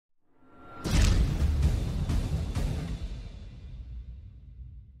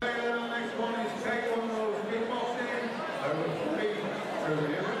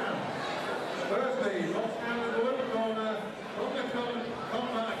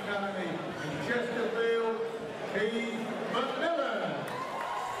Kean, McMillan.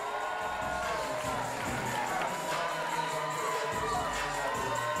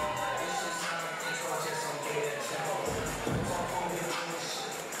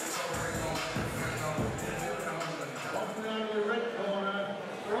 Walking out of the red corner,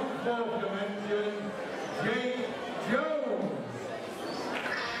 from fourth dimension, Jones.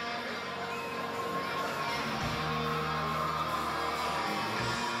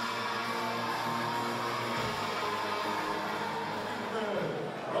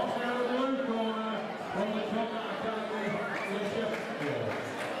 Crossing out of the blue corner, from the top academy,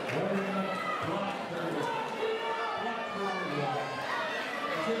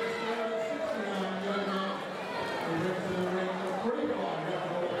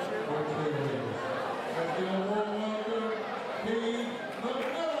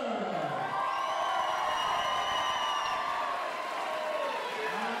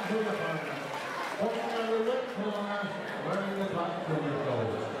 wearing a black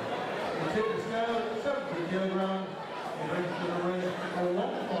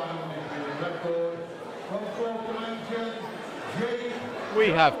shirt. We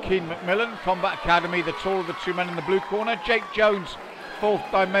have Kean McMillan, Combat Academy, the taller of the two men in the blue corner. Jake Jones, fourth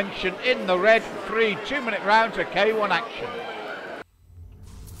dimension in the red. 3 2-minute rounds of K1 action.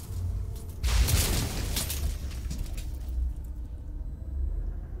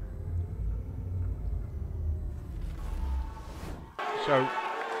 So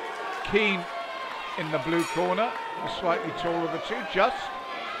Kean in the blue corner, the slightly taller of the two, just.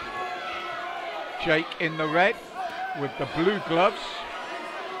 Jake in the red with the blue gloves.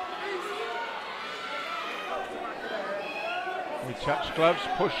 We touch gloves,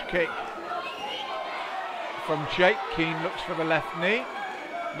 push kick from Jake. Kean looks for the left knee,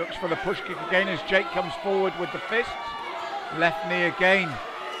 looks for the push kick again as Jake comes forward with the fists. Left knee again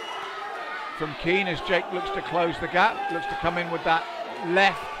from Kean as Jake looks to close the gap, looks to come in with that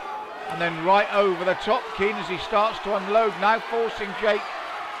left and then right over the top. Kean as he starts to unload now, forcing Jake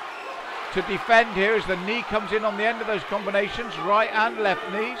to defend here as the knee comes in on the end of those combinations, right and left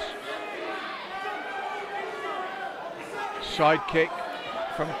knees. Side kick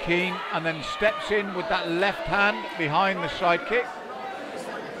from Kean and then steps in with that left hand behind the side kick.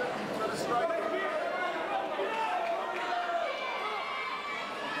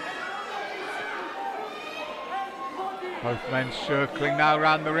 Both men circling now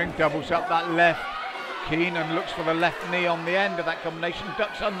around the ring, doubles up that left. Kean and looks for the left knee on the end of that combination,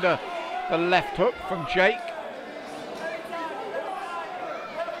 ducks under the left hook from Jake.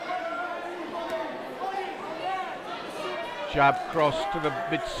 Jab cross to the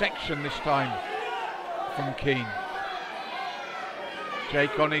midsection this time from Kean.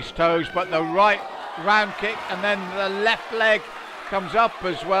 Jake on his toes, but the right round kick and then the left leg comes up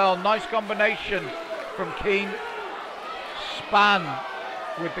as well. Nice combination from Kean. Span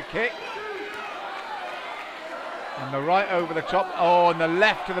with the kick. And the right over the top. Oh, and the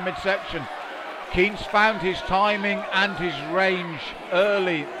left to the midsection. Kean's found his timing and his range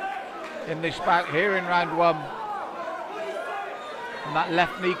early in this bout here in round one. And that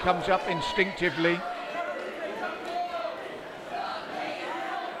left knee comes up instinctively.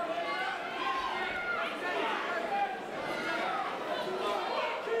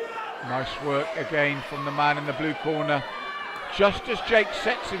 Nice work again from the man in the blue corner. Just as Jake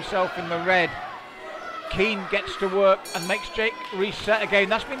sets himself in the red, Kean gets to work and makes Jake reset again.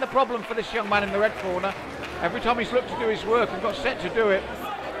 That's been the problem for this young man in the red corner. Every time he's looked to do his work and got set to do it,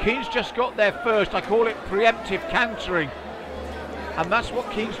 Kean's just got there first. I call it preemptive countering. And that's what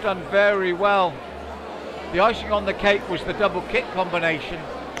Kean's done very well. The icing on the cake was the double kick combination,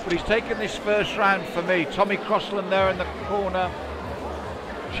 but he's taken this first round for me. Tommy Crossland there in the corner,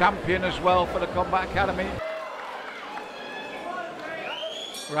 champion as well for the Combat Academy.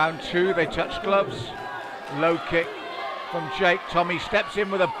 Round two, they touch gloves. Low kick from Jake. Tommy steps in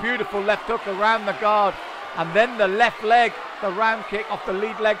with a beautiful left hook around the guard, and then the left leg, the round kick off the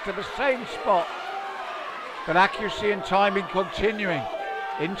lead leg to the same spot. But accuracy and timing continuing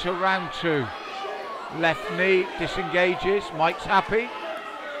into round two. Left knee disengages. Mike's happy.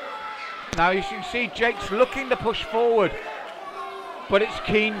 Now you can see Jake's looking to push forward, but it's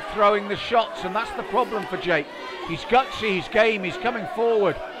Kean throwing the shots, and that's the problem for Jake. He's gutsy, he's game, he's coming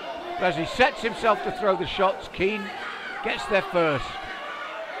forward. But as he sets himself to throw the shots, Kean gets there first.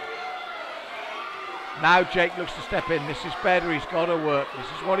 Now Jake looks to step in. This is better, he's got to work. This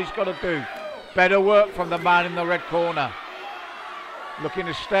is what he's got to do. Better work from the man in the red corner. Looking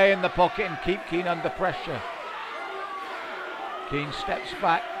to stay in the pocket and keep Kean under pressure. Kean steps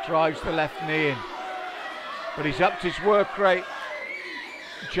back, drives the left knee in. But he's upped his work rate.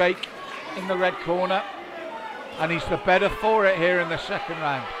 Jake in the red corner. and he's the better for it here in the second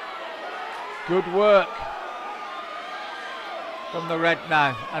round. Good work from the red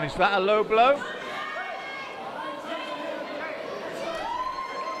now. And is that a low blow?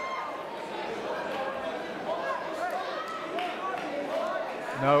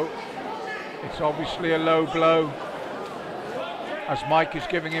 No, it's obviously a low blow, as Mike is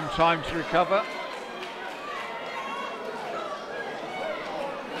giving him time to recover.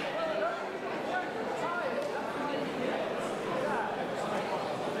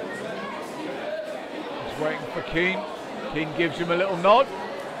 He's waiting for Kean. Kean gives him a little nod.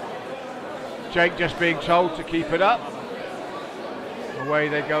 Jake just being told to keep it up. Away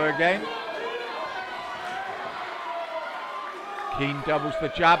they go again. Kean doubles the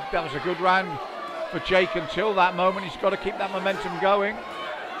jab. That was a good round for Jake until that moment. He's got to keep that momentum going.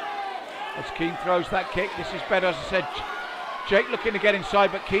 As Kean throws that kick, this is better. As I said, Jake looking to get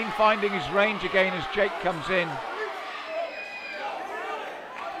inside, but Kean finding his range again as Jake comes in.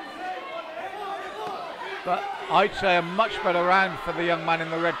 But I'd say a much better round for the young man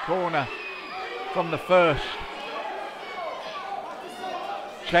in the red corner from the first.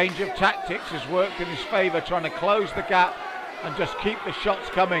 Change of tactics has worked in his favour, trying to close the gap and just keep the shots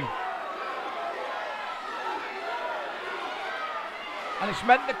coming. And it's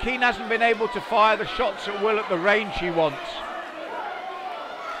meant that Kean hasn't been able to fire the shots at will at the range he wants.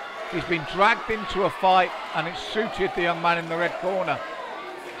 He's been dragged into a fight and it's suited the young man in the red corner.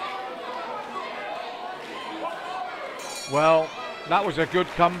 Well, that was a good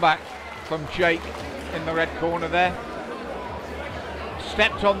comeback from Jake in the red corner there.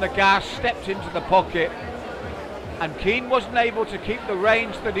 Stepped on the gas, stepped into the pocket, and Kean wasn't able to keep the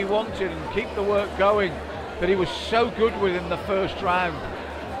range that he wanted and keep the work going that he was so good with in the first round.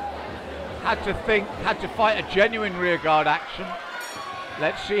 Had to think, had to fight a genuine rearguard action.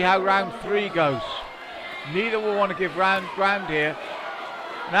 Let's see how round 3 goes. Neither will want to give ground here.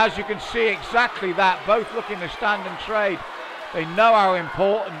 And as you can see, exactly that, both looking to stand and trade. They know how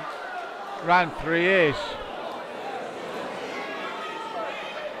important round 3 is.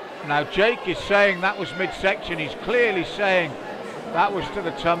 Now Jake is saying that was midsection. He's clearly saying that was to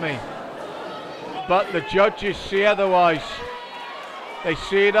the tummy. But the judges see otherwise. They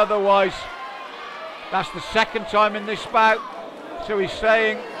see it otherwise. That's the second time in this bout. So he's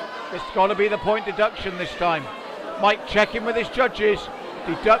saying it's got to be the point deduction this time. Mike checking with his judges.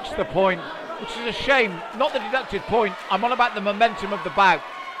 Deducts the point, which is a shame. Not the deducted point. I'm on about the momentum of the bout.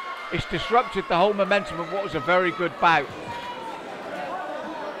 It's disrupted the whole momentum of what was a very good bout.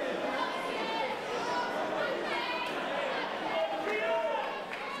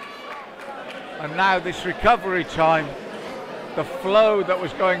 And now this recovery time, the flow that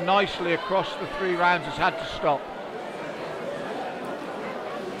was going nicely across the 3 rounds has had to stop.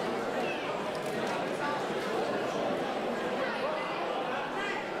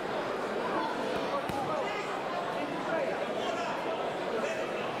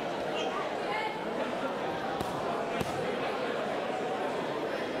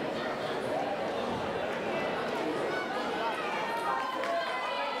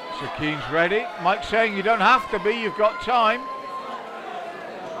 So Kean's ready. Mike's saying you don't have to be, you've got time.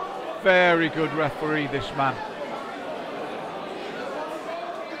 Very good referee, this man.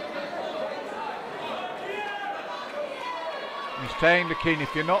 He's saying to Kean,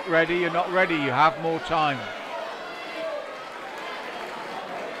 if you're not ready, you're not ready, you have more time.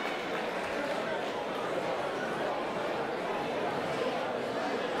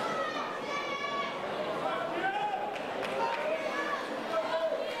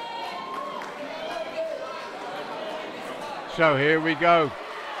 So here we go.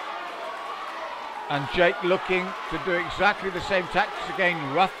 And Jake looking to do exactly the same tactics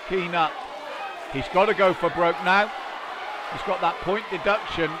again, rough Kean up. He's got to go for broke now. He's got that point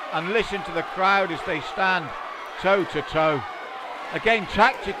deduction, and listen to the crowd as they stand toe to toe. Again,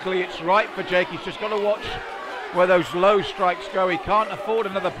 tactically it's right for Jake. He's just got to watch where those low strikes go. He can't afford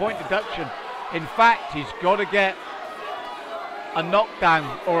another point deduction. In fact, he's got to get a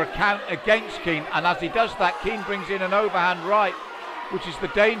knockdown or a count against Kean, and as he does that, Kean brings in an overhand right, which is the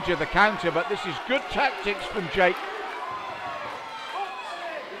danger, the counter, but this is good tactics from Jake.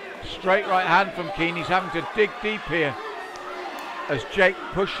 Straight right hand from Kean. He's having to dig deep here as Jake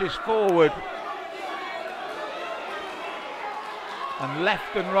pushes forward. And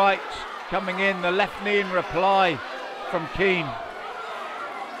left and right coming in, the left knee in reply from Kean.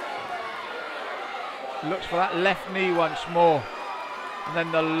 Looks for that left knee once more. And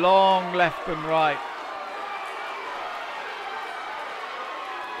then the long left and right.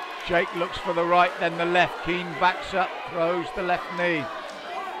 Jake looks for the right, then the left. Kean backs up, throws the left knee.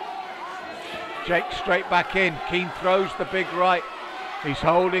 Jake straight back in. Kean throws the big right. He's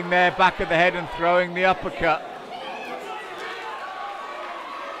holding there, back of the head and throwing the uppercut.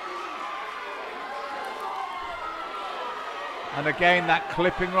 And again, that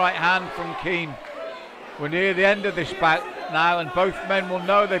clipping right hand from Kean. We're near the end of this bout now, and both men will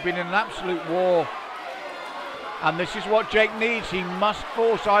know they've been in an absolute war. And this is what Jake needs. He must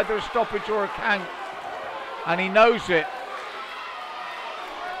force either a stoppage or a count. And he knows it.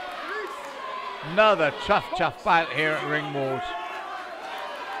 Another tough bout here at Ringwars.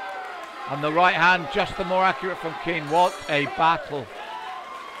 And the right hand just the more accurate from Kean. What a battle.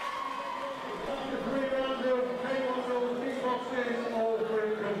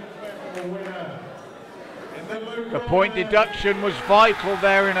 The point deduction was vital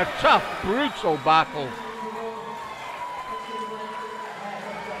there in a tough, brutal battle.